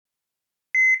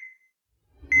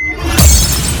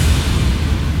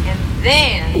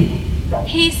Then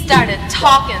he started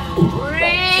talking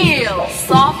real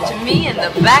soft to me in the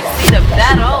backseat of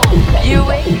that old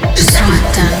Buick.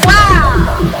 Wow!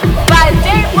 By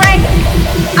daybreak,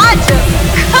 I just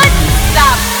couldn't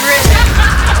stop grinning.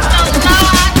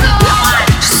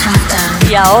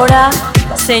 Y ahora,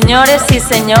 señores y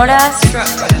señoras,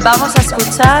 vamos a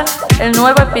escuchar el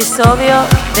nuevo episodio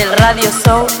del Radio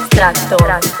Show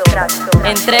Tractor.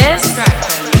 En 3,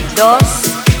 2,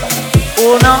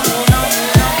 1.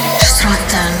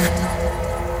 Stratan.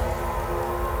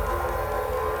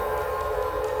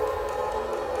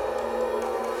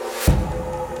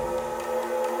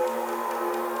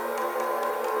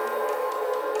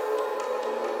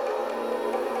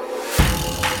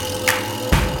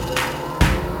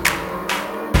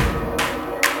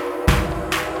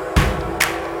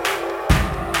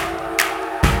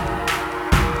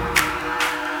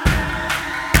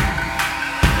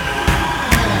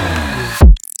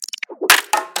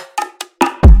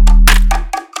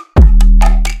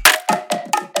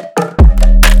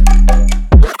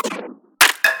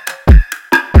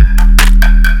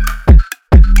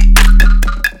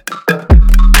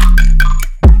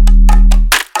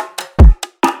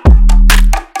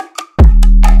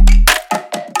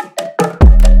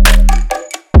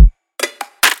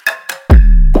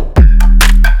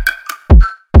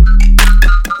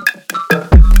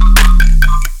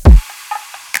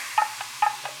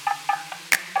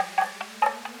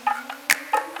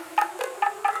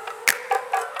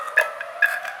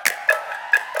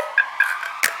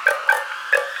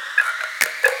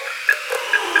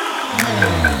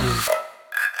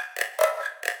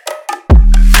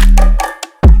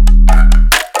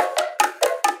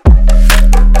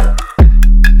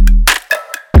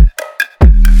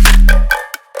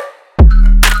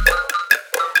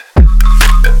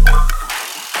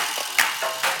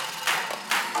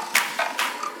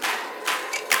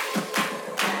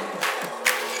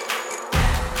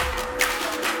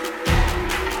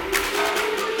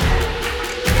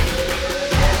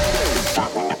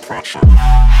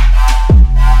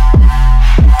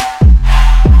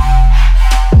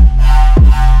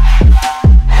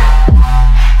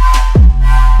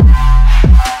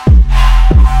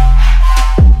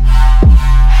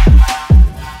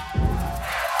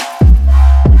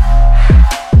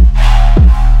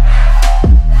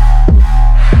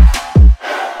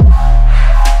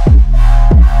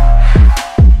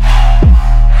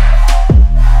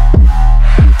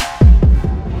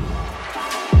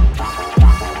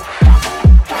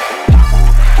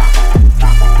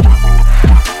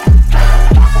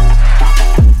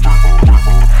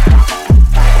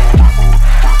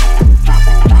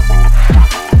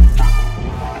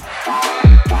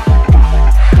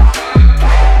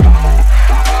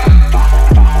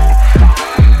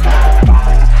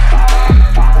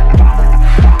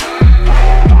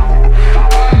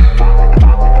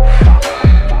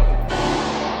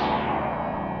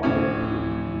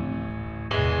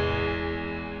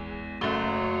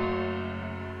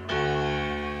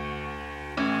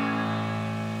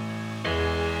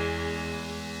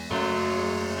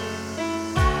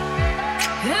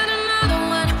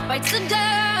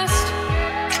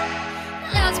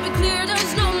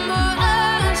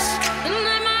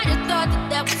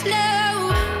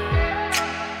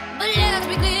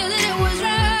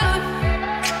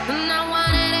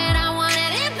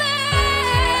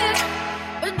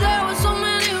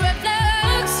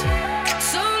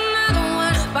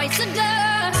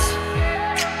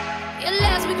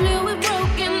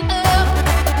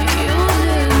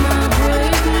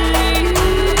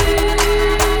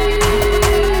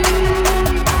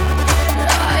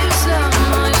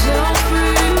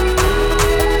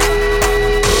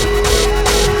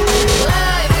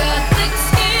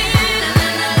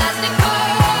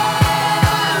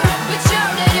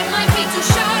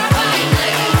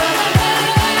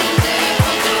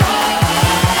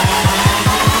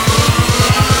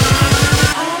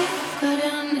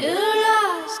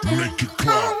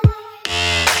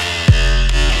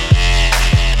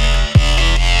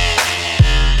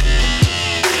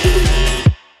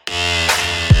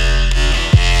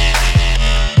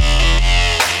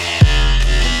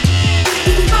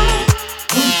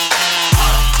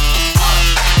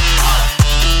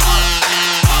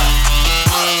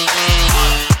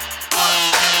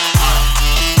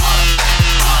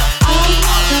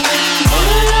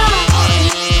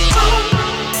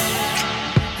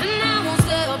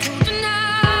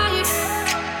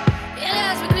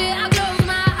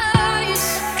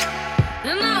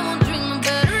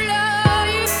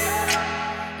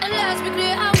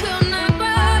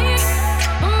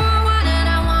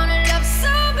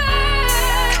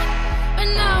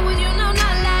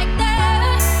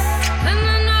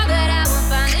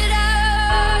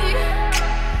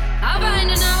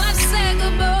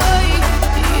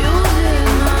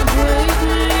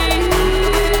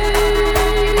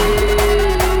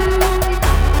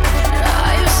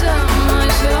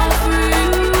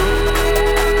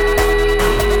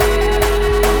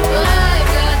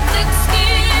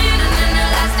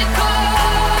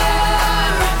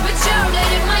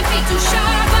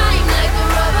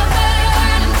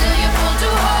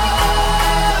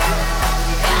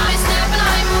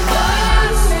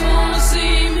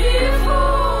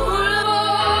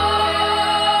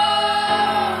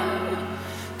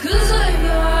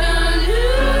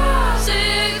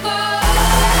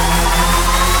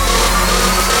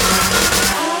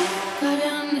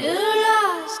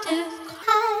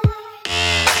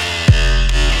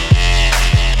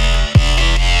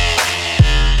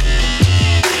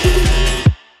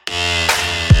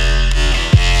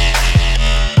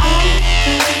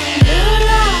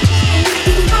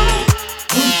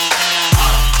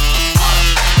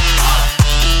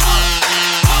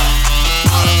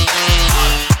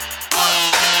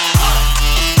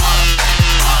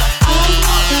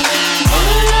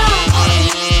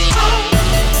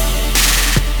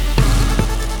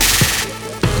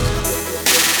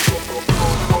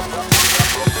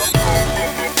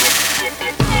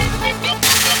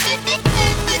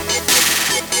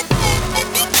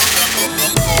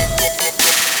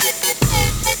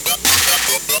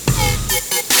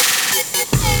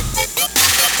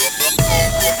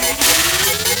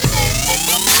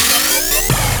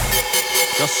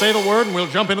 Just say the word and we'll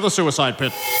jump into the suicide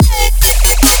pit.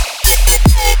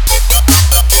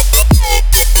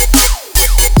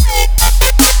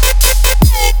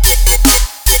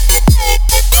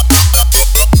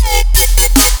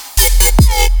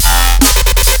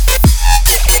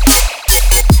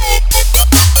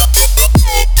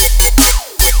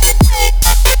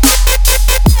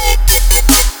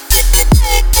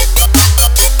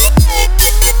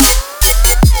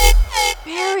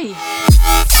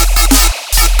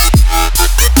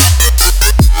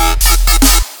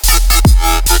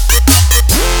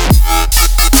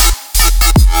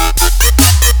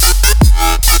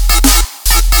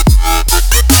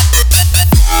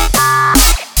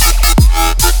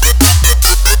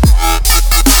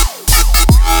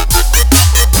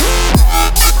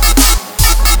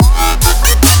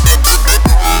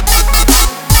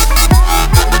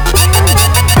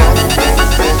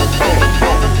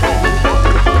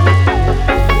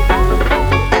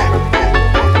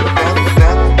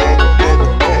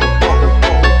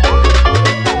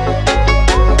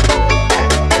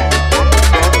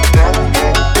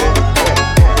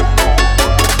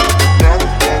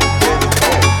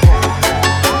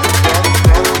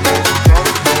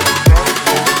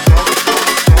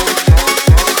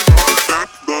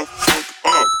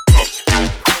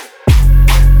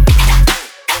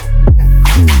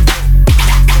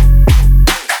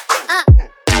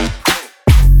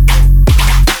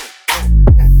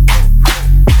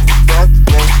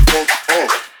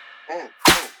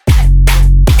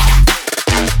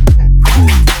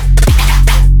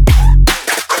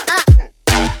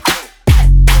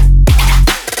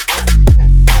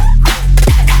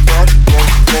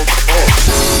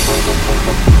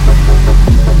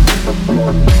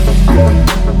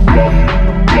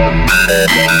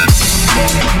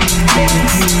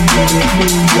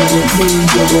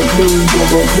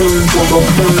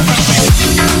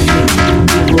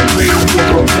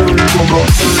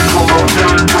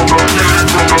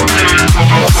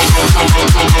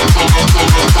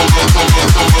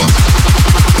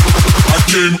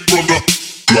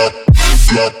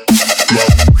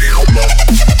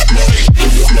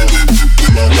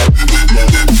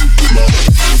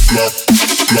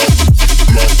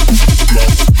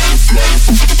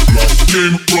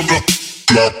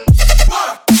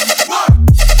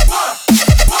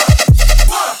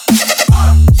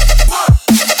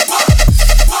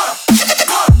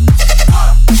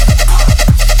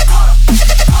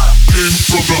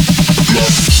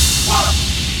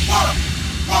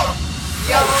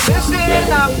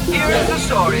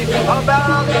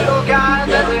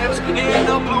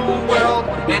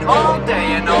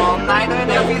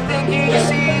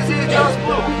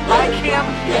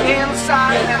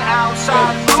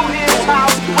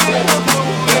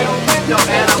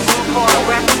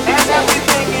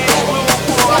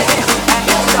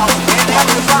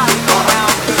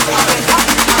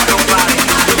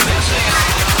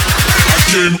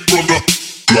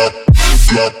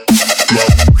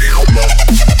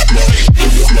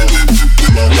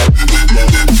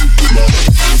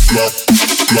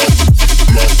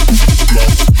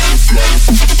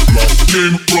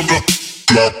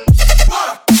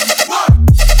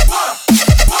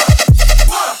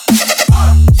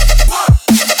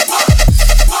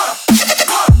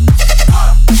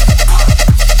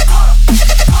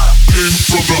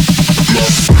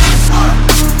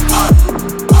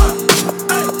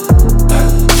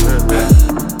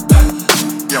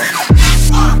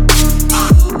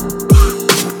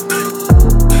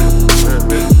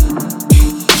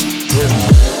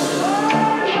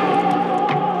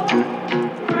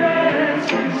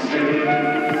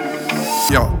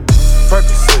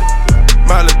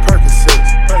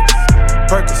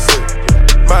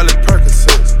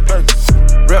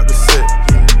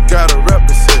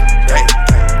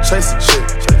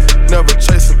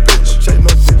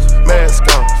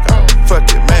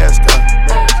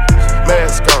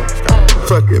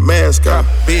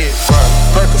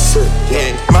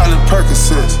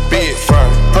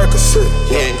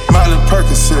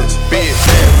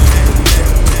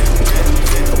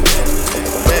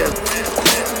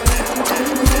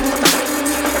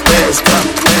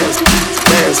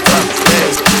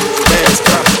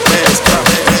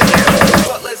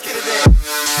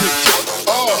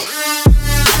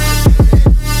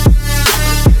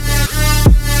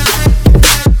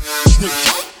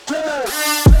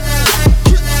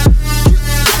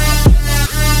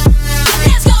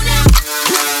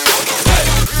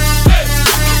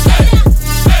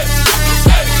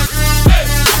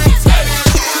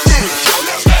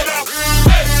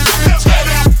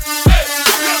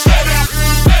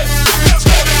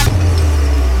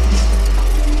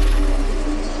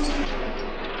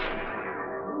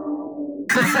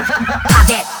 pop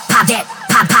that, pop that,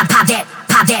 pop pop pop that,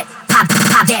 pop that, pop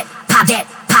pop that, pop that,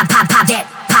 pop pop pop that,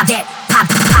 pop that, pop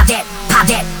pop that, pop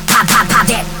that, pop pop pop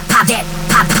that, pop that,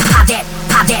 pop pop that,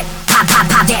 pop that, pop pop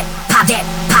pop that, pop that,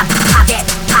 pop pop that, pop that,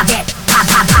 pop pop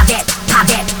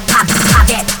pop that,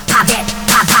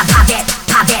 pop that, pop pop that, pop that, pop pop pop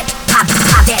that, pop that, pop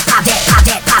pop that, pop that, pop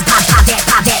that, pop pop pop that,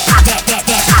 pop that, pop that, that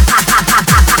that pop pop pop pop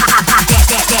pop pop pop that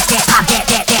that that that pop that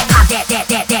that that pop that that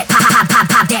that that pop pop pop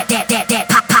pop that that that that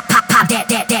pop pop pop pop that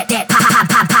that that that pop pop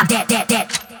pop pop that that that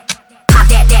pop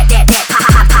that that that that pop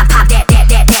pop pop pop that that that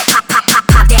that pop pop pop pop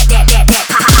that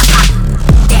that that that pop pop pop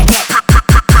that that pop pop pop pop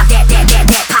that that that that pop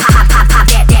pop pop pop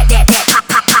that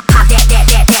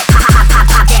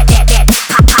that that that pop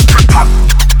pop pop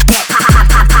pop that that that that pop pop pop pop that that that pop pop pop pop that pop pop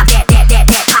pop pop that that that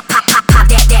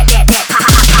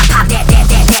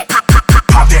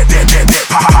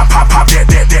that pop pop pop pop that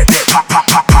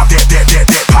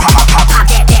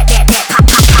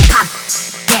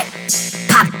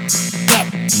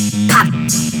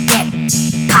that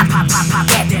that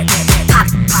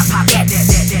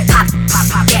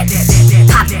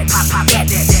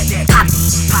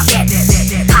that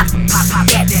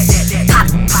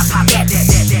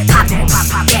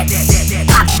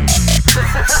pop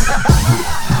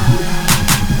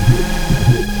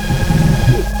pop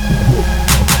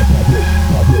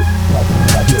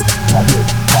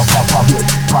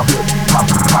pop pop that that that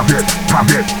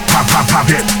that pop pop pop that that that that pop pop pop pop that that that that pop pop pop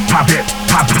pop that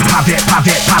that that that pop pop pop pop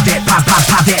that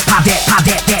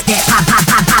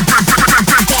that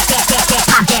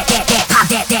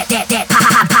that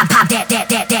that pop pop pop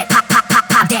pop that pop that pop that pop pop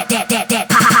pop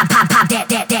pop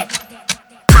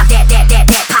that that that that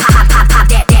pop pop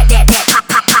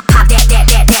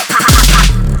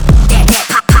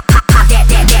pop that that that that pop pop pop that that that that pop that pop pop that that that that pop pop that that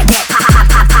that that pop pop pop that that that that pop pop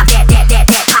pop that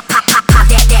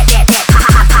that that that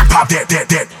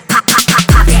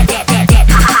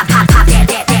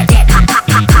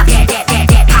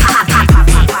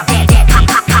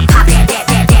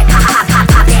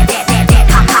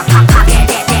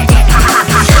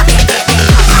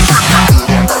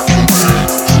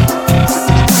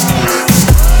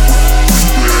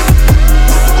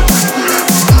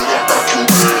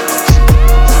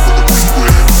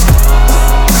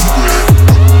that pop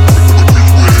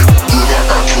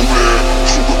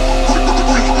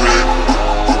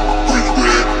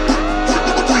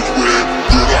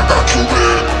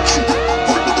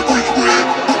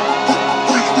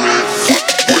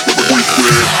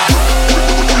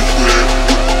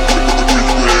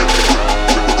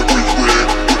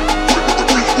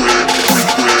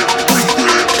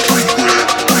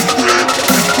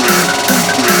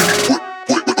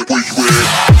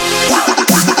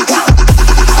that that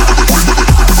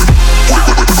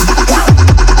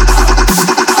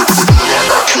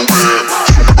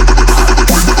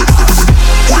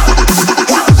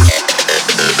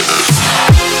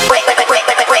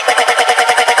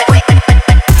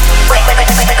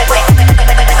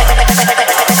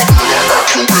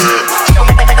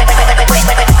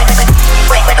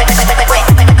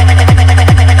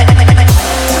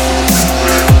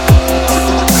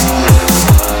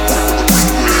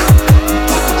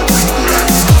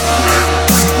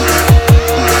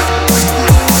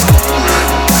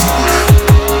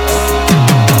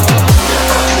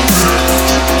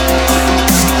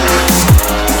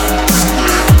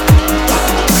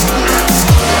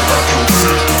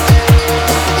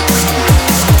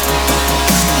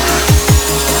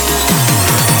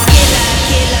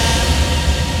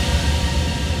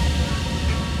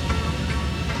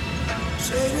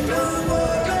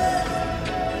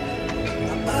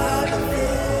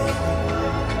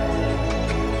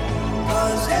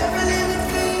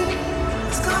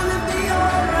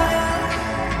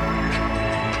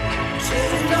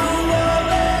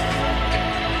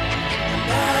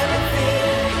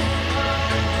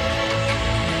that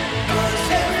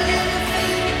pop.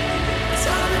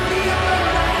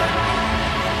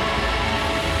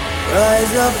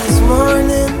 Rise up this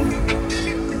morning,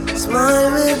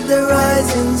 smile with the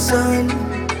rising sun.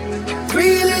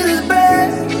 Three little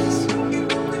birds,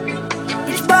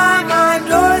 each by my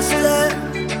doorstep,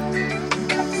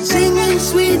 singing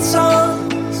sweet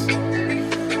songs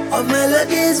of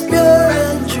melodies pure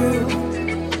and true.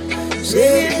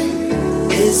 Saying,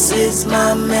 this is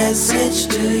my message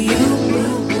to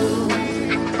you.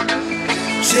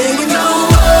 Singing,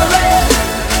 don't worry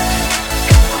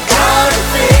about a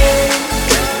thing.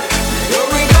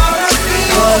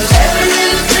 Cause every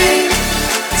little thing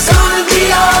is gonna be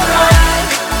alright.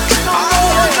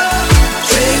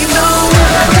 Singing, don't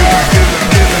worry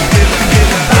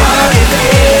about a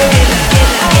thing.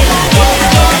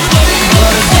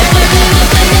 Cause every little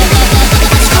thing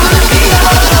is gonna be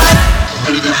alright.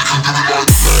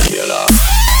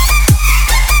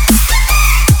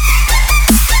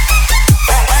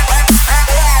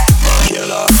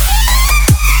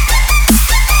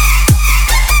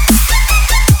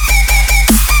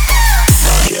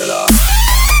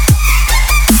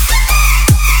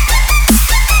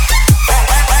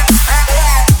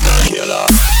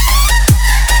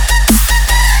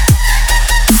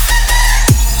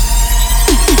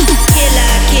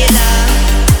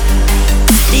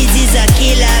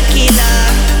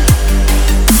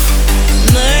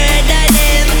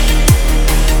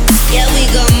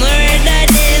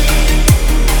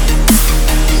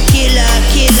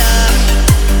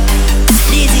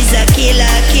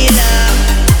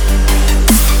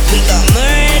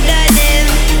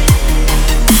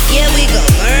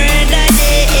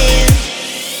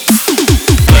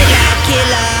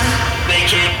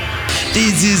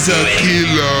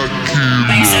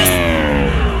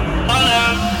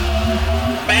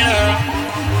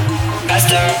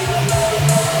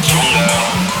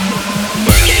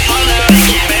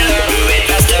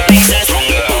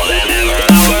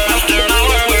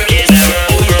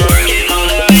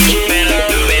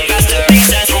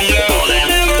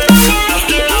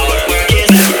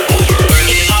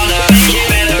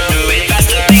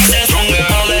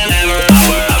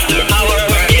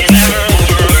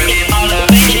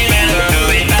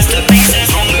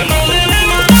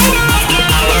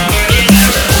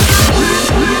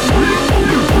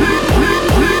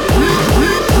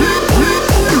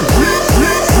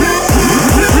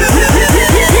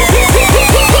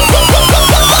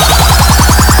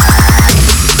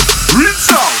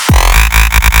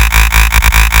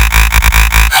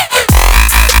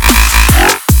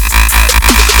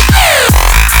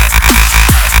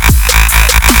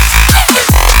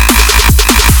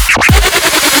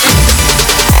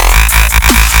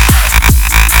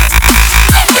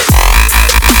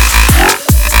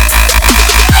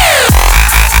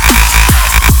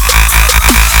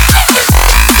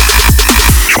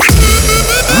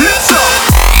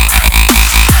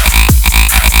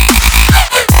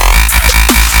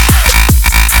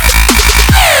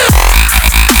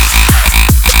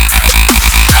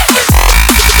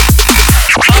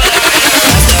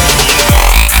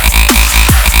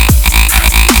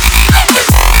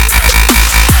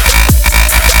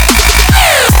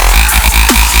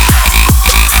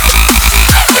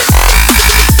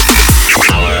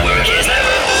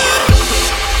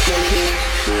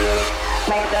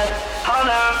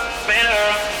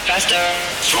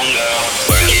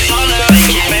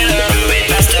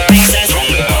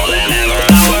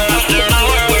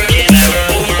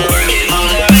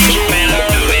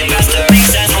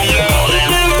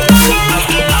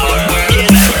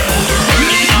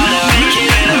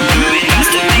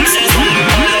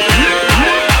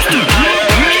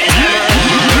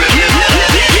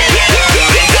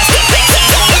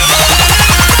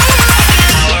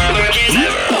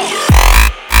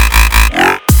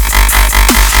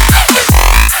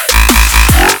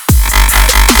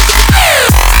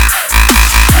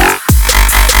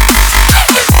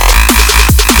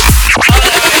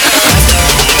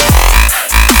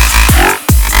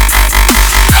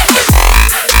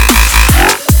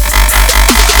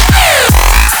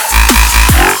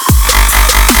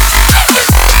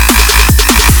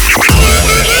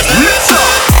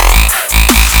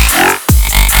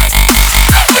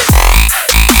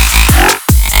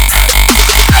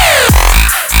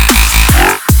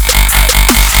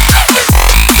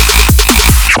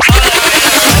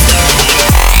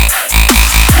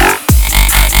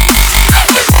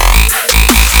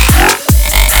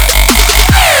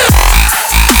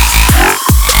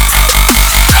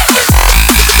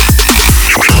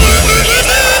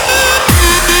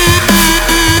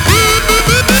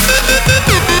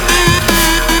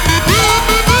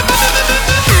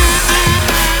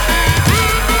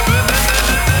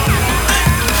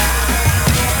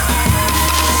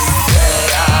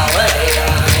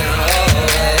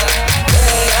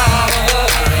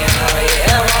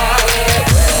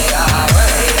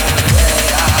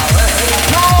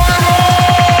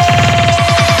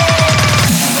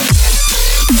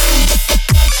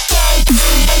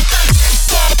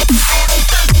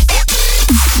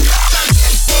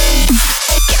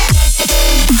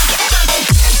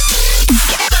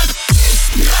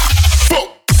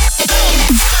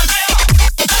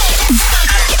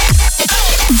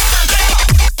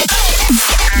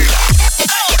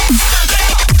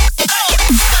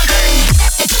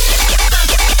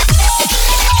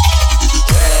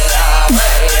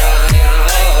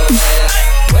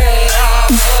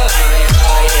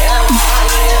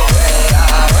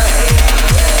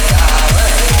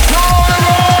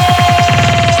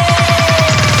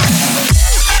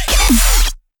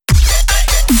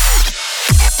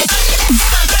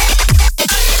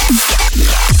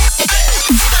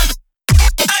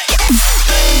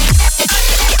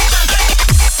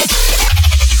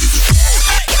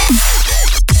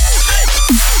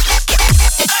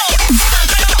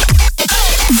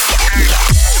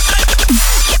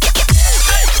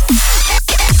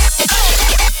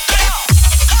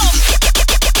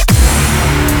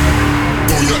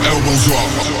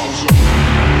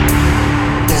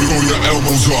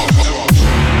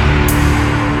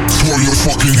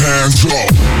 hands up.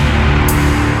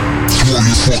 Throw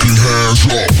your fucking hands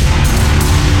up.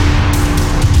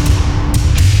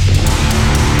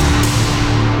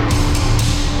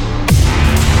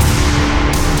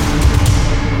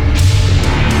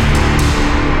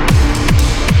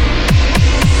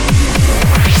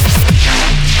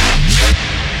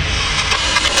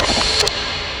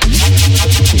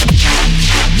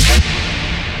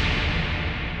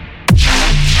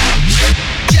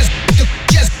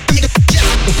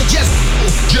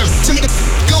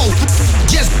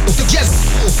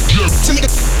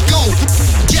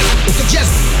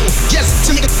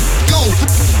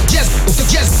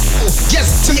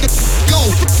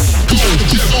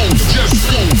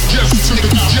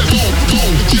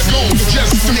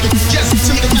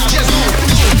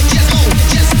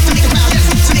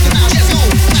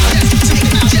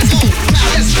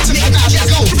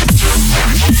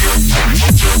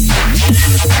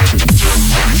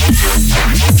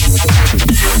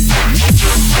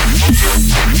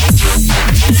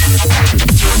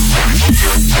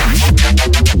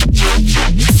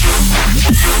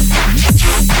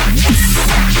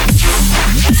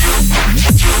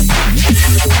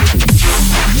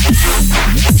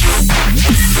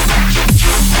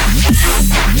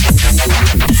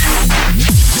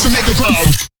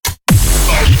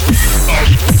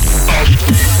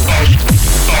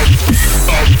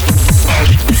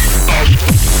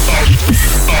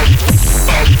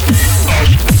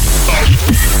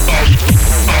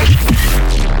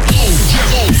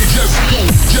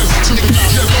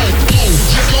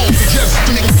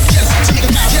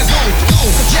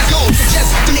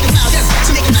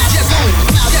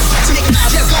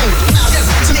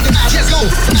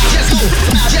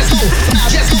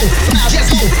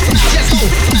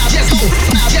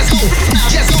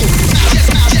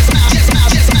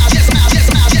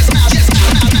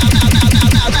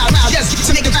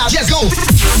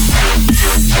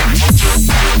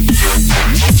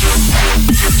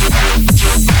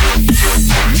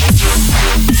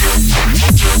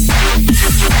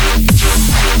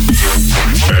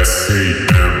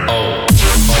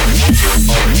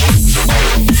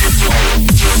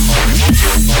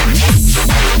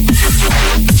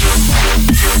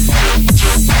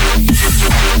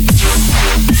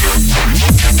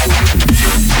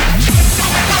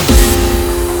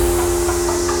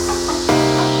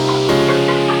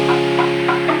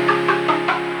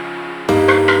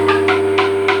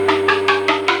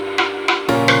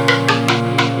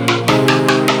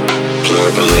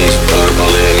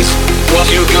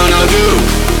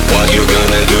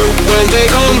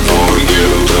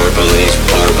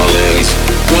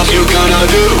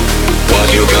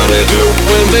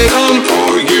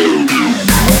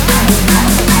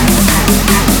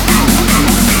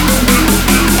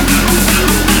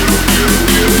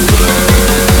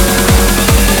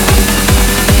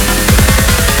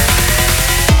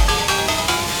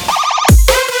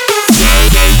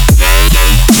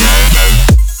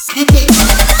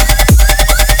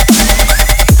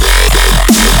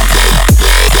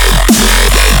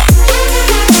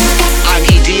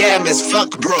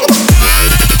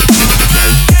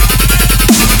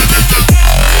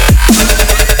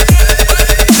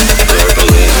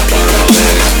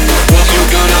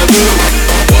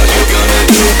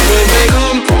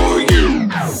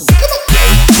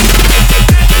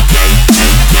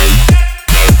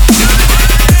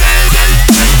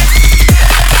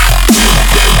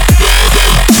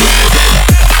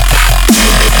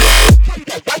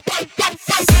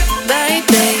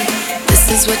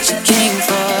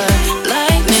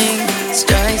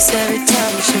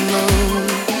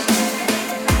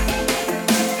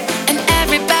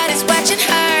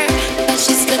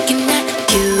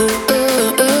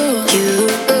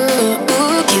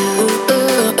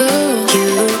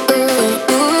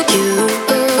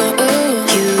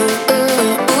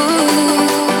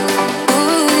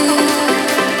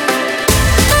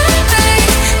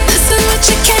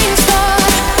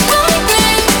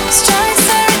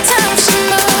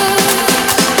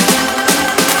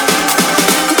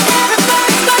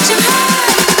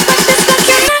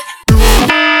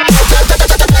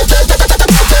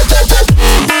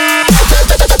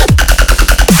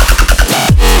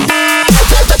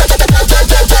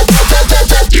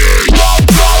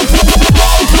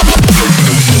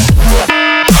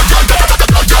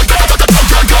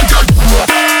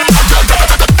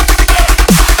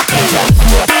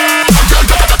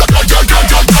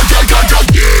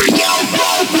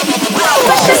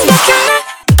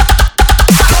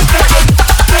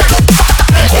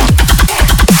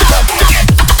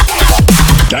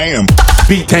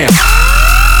 Beat Tam.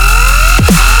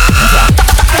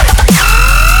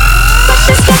 Let's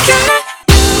just get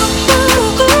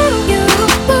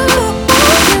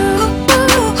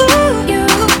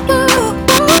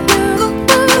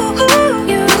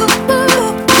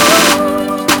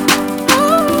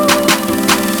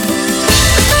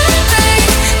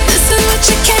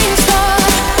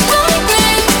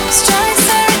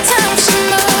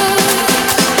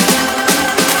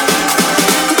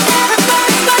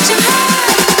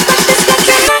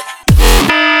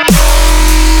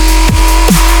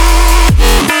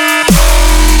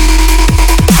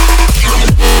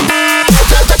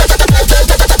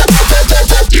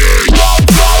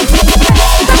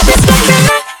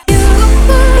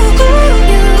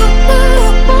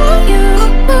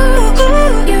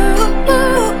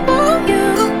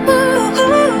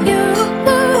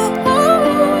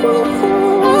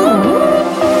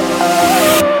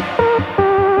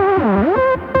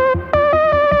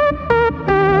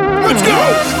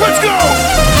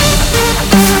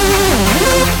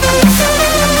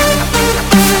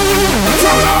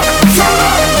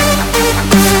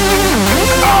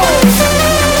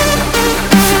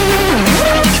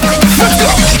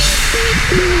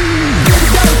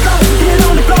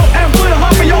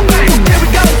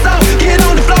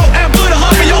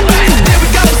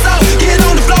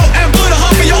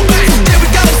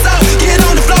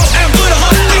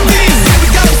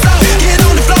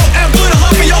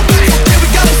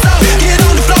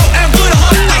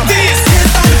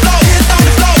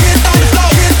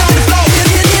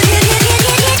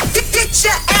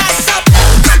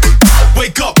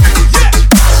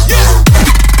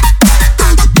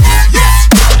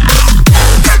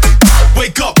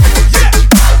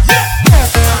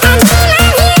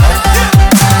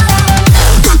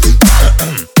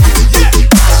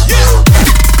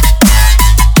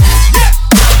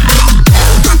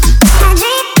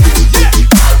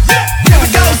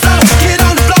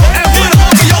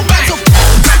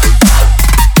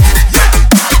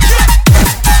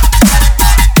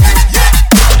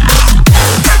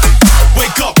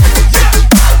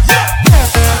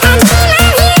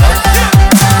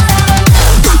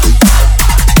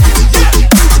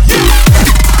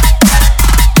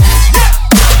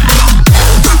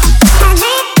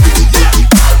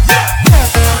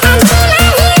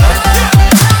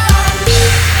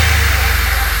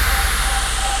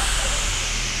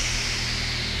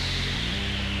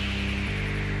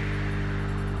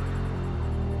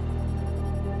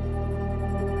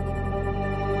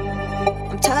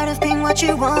Tired of being what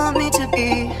you want me to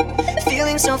be,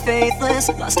 feeling so faithless,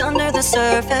 lost under the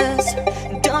surface.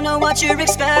 Don't know what you're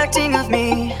expecting of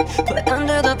me, put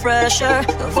under the pressure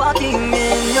of walking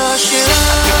in your shoes.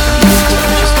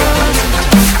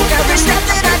 Every step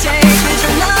that I take is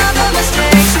another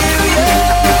mistake to you,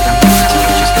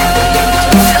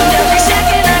 and every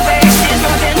second I waste is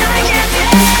more than I can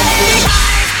take.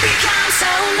 I've become so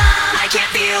numb, I can't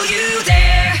feel you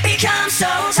there. Become so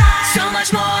tired, so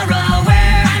much more aware.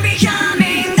 I'm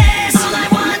becoming this. All I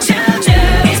want to do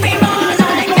is be more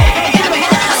like me and be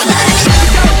less like you.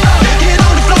 Get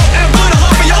on the floor and put a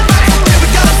hump in your back. Here we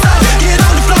go, so get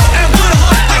on the floor and put a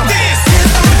hump like this. Get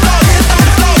on the floor, get on the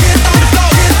floor, get on the floor,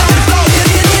 get on the floor.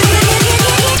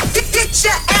 Get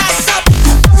your ass up.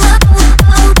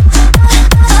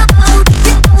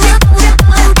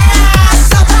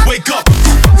 Ass up. Wake up.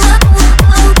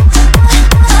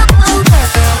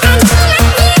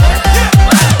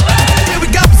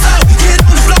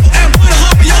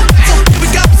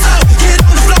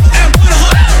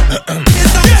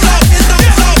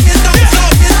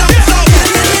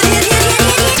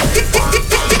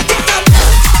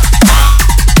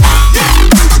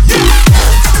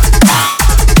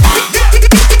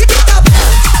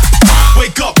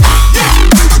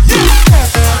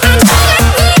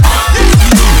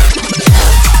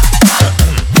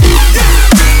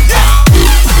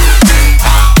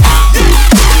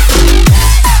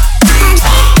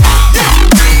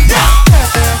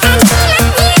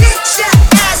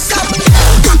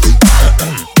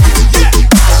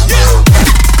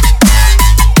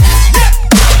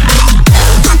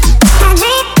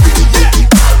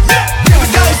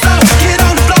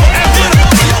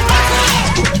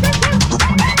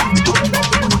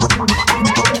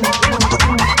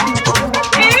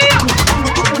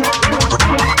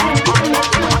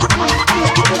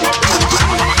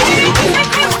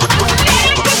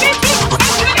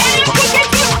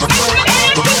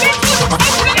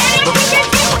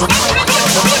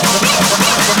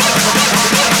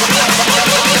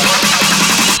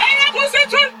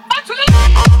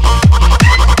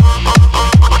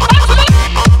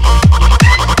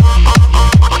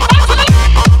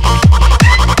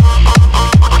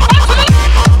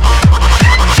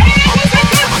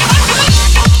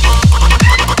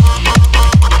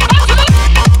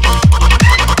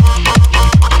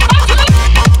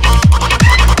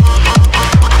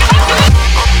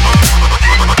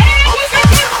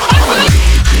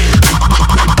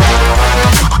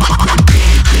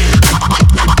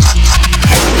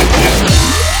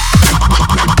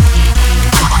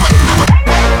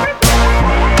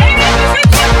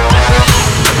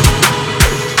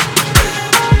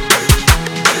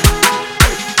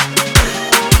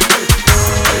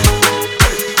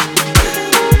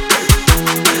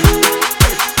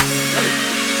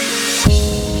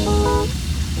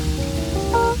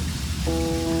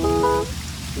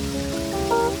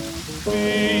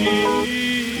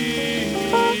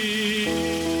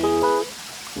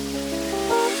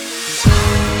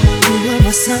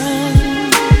 my sun,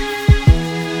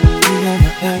 you were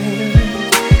my earth.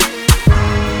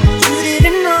 You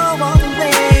didn't know all the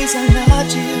ways I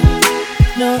loved you,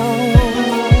 no.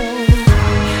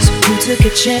 So you took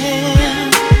a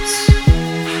chance,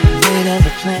 made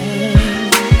other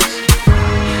plans,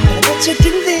 but I bet you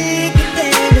didn't think that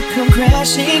they would come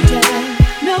crashing down,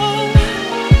 no.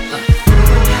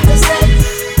 They said,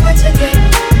 what you did,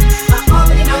 I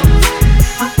already know.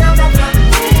 I found out that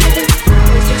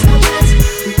there's just no chance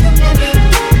we could never,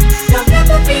 you'll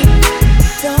never be.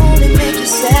 Don't it make you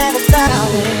sad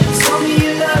about it? Told me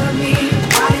you love me,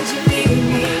 why did you leave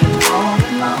me all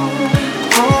alone?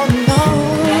 All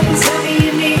alone. Tell me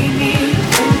you need me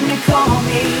when you call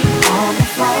me on the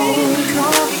phone.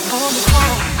 Call me on the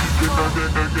phone.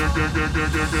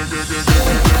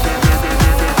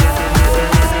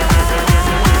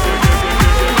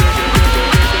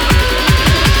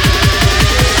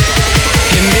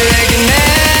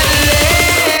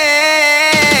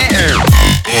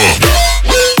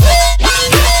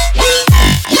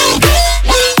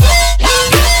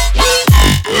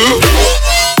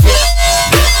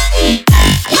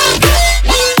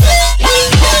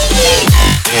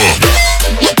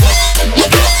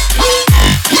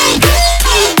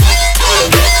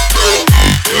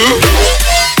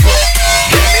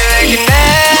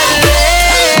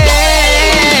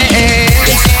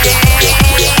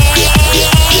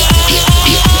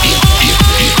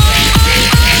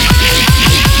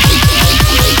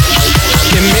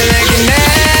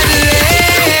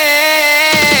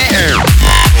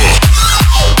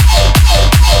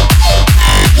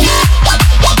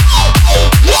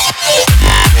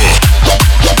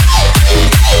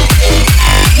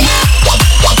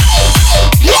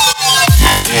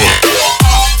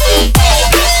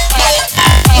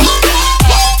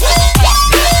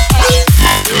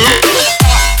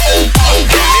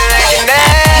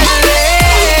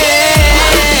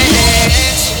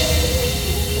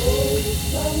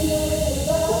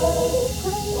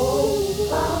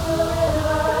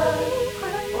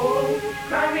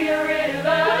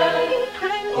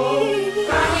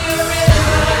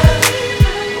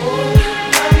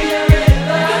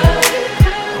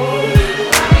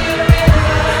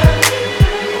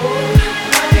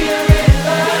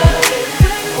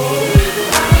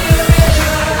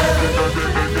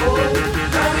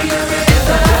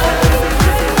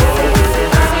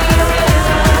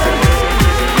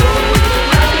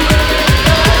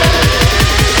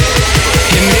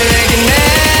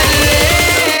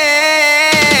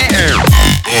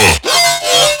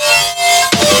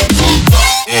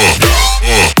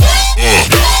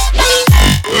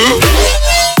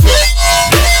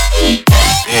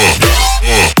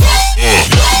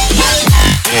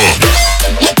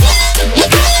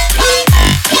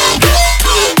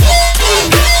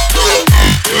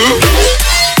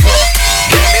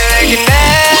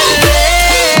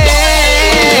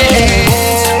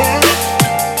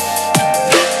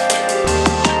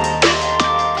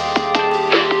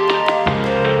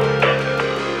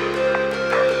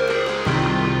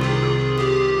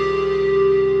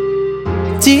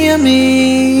 Dear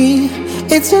me,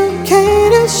 it's okay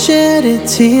to shed a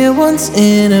tear once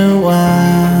in a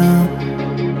while.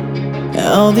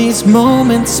 All these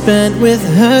moments spent with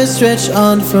her stretch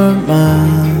on for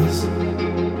miles.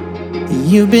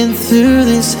 You've been through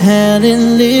this hell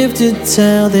and lived to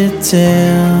tell the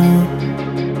tale.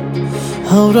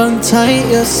 Hold on tight,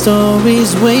 your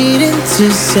story's waiting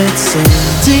to set sail.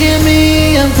 Dear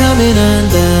me, I'm coming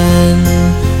undone.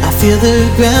 I feel the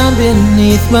ground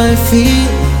beneath my feet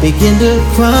begin to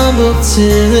crumble to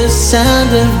the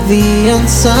sound of the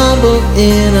ensemble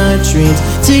in our dreams.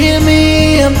 Dear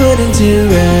me, I'm putting to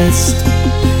rest.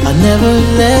 I'll never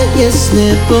let you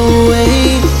slip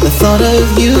away. The thought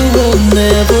of you will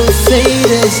never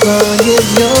fade as long as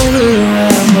you're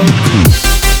around.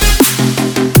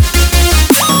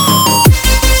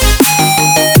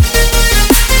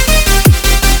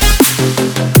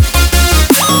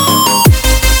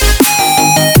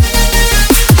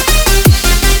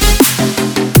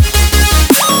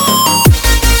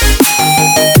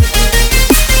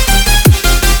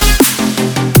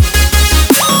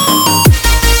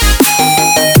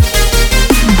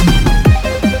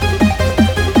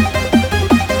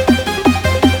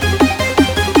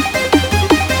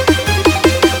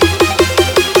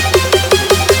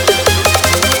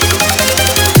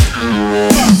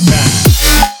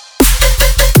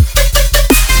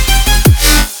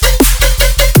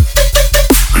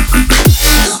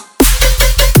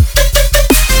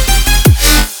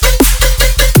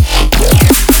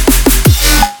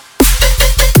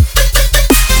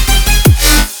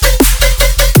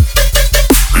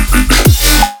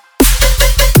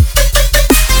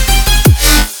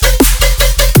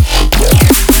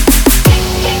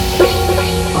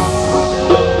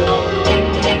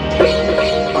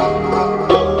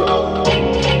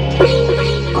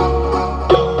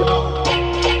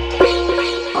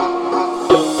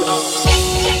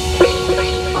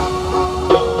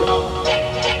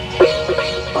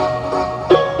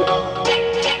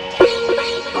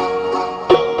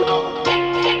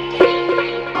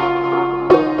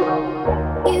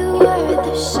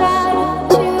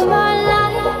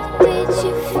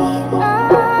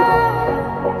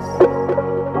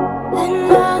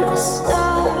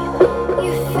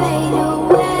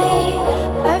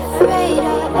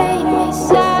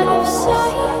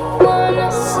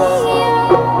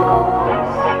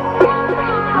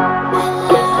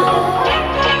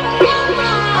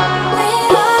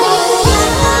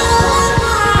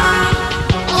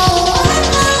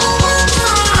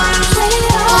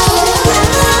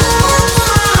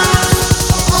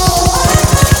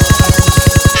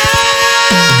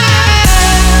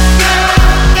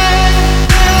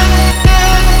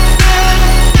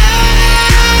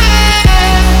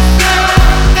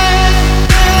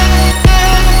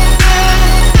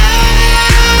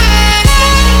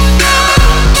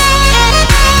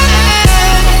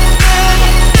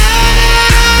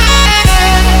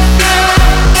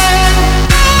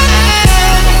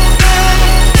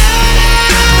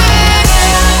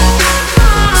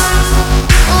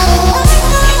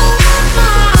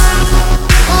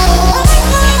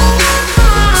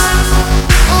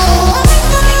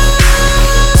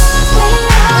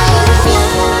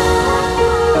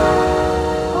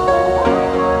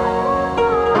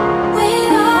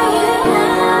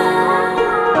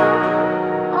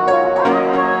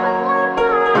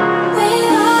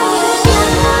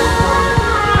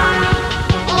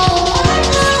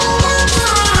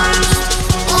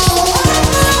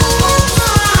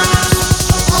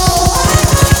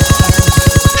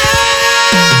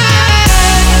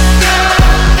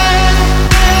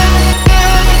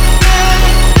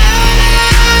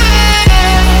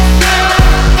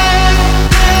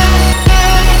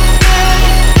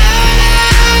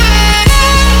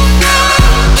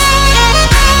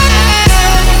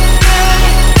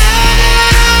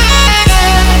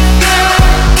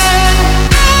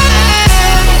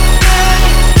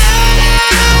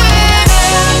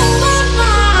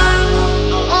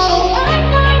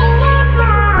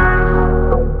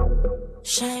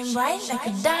 Shine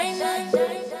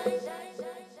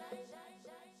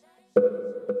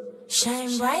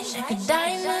bright like a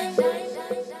diamond.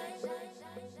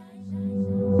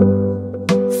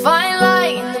 Fine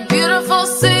light in the beautiful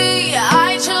sea.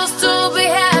 I chose to be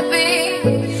happy.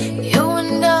 You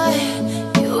and I,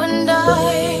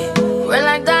 we're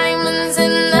like diamonds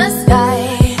in the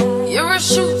sky. You're a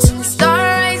shooting star,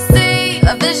 I see,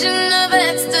 a vision of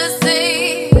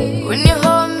ecstasy. When you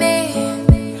hold me,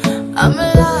 I'm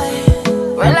alive.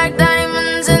 We're like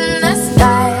diamonds in the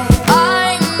sky.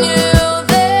 I knew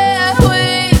that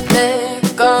we'd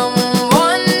become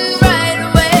one right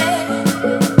away.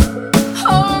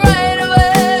 Oh, right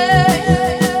away.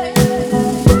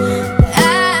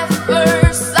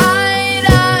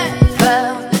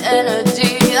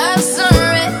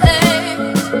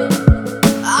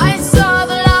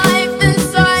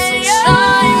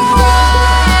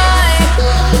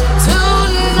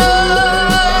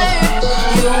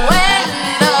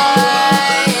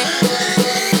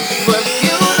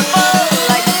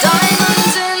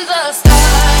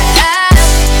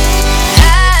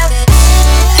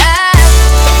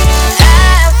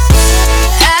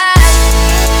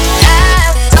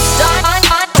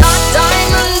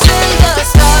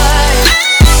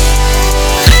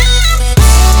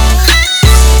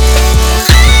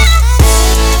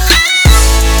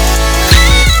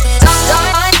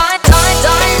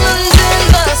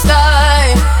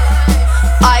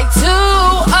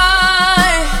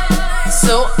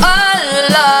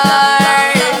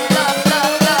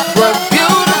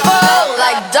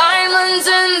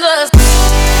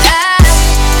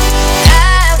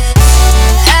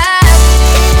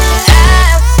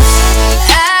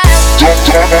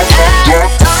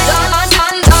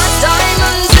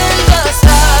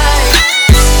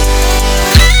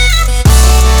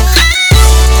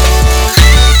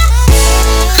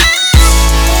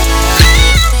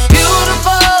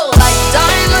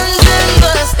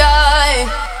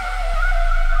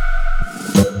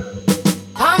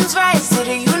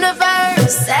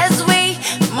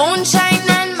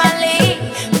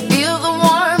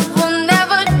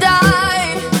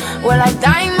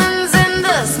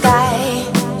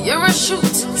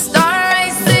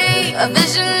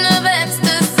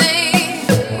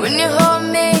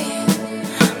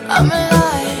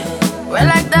 We're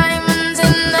like diamonds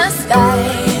in the sky.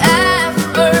 At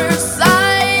first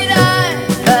sight, I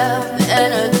felt the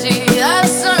energy of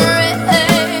sun rays.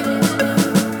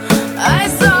 I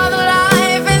saw the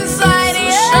life inside you.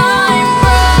 Shine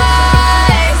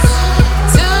bright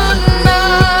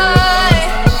tonight.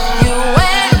 You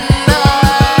and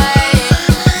I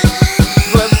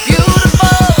were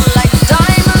beautiful like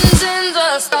diamonds in the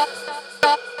sky.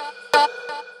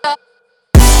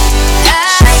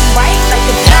 Shine bright like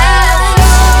a diamond.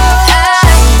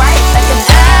 Shine bright like a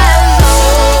diamond.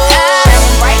 Shine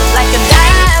bright like a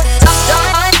diamond.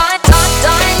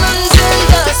 Diamonds in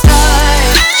the sky.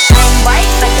 Shine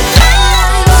bright like a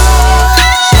diamond.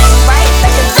 Shine bright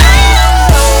like a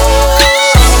diamond.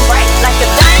 Shine bright like a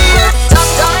diamond.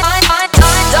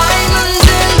 Diamonds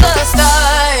in the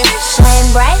sky. Shine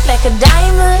bright like a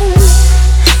diamond.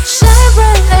 Shine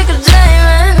bright like a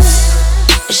diamond.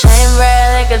 Shine bright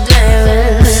like a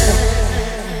diamond.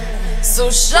 So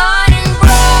shine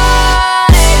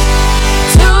bright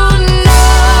tonight.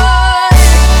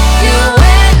 You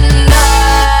and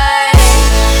I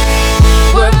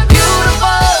were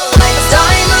beautiful like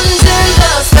diamonds in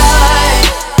the sky.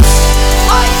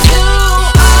 Eye to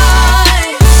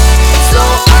eye, so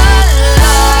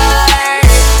alive.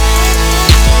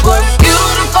 We're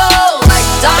beautiful like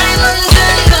diamonds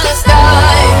in the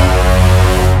sky.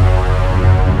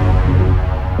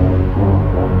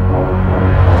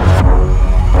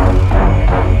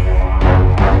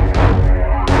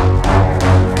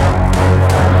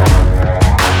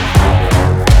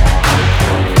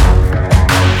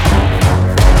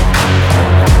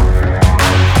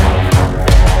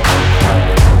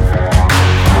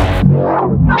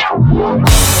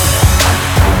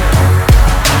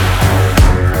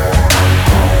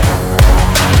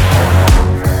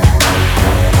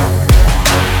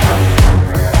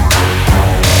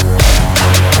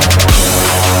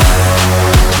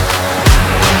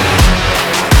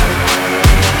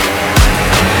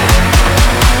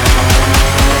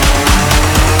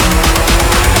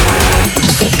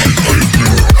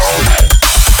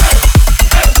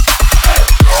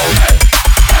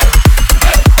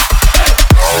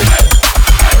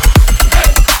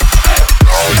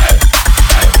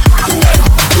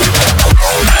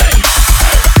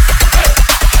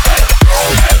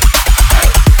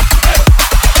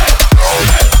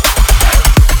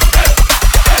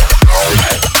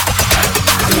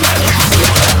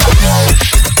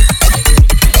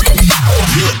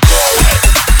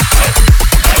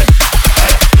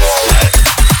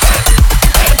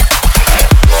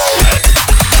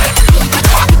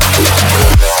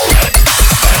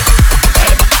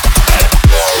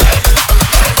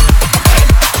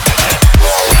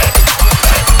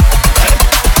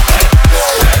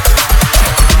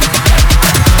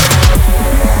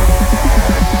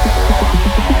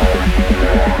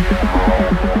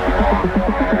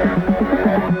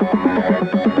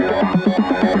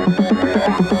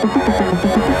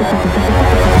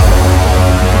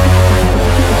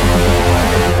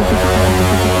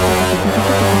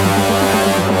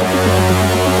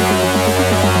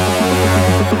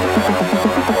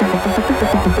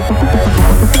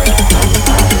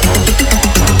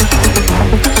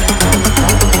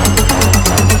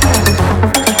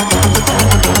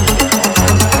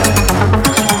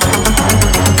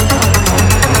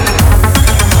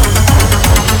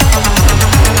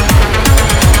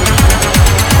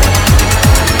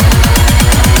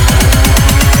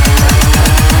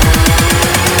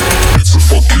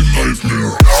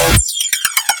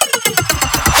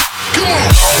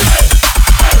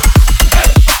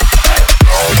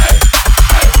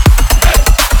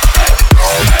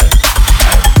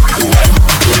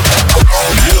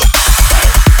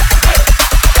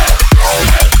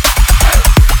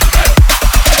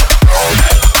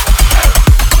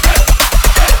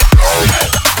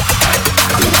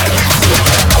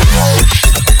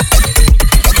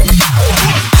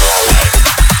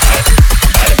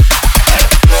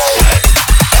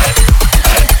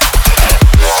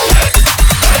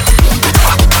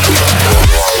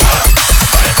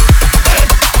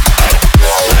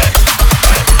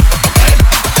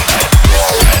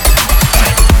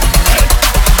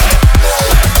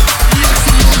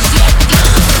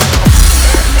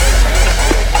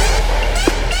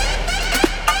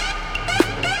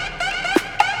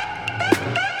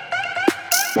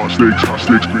 hot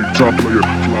stakes, big top player.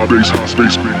 Fly bass, hot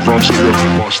space, big rhyme slayer.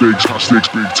 My stakes, hot stakes,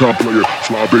 big top player.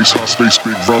 Fly bass, hot space,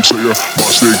 big rhyme slayer.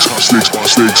 My stakes, hot stakes, my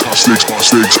stakes, hot stakes, my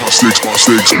stakes, hot stakes, my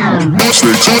stakes. My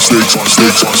stakes, hot stakes, my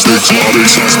stakes, hot stakes, fly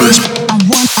bass, hot space.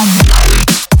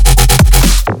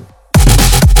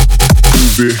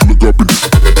 Move it, look up and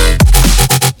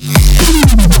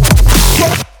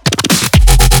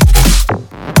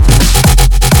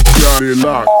Got it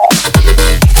locked.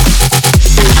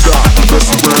 Don't stop, mess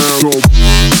around, don't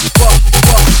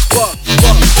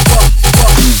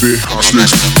move it, hot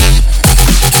sticks.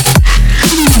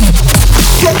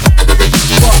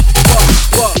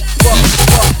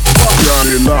 Got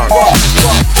it locked.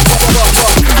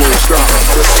 Don't stop,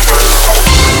 mess around.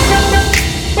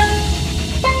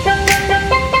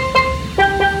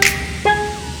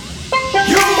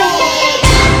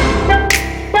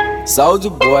 Soulja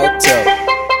Boy tough.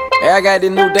 Hey, I got this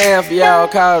new dance for y'all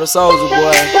called the Soulja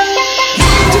Boy. You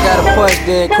just gotta punch,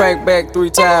 then crank back 3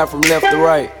 times from left to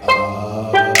right.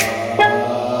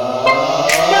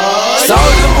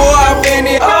 Soulja Boy, I'm in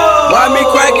it. Why me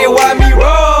crank it? Why me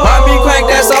roll? Why me crank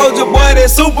that Soulja Boy?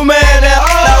 That Superman? That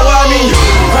now why me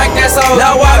crank that Soulja?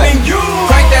 Now why me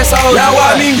crank that Soulja? Now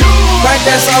why me crank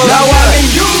that Soulja? Now why me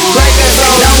crank that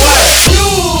Soulja? Now what?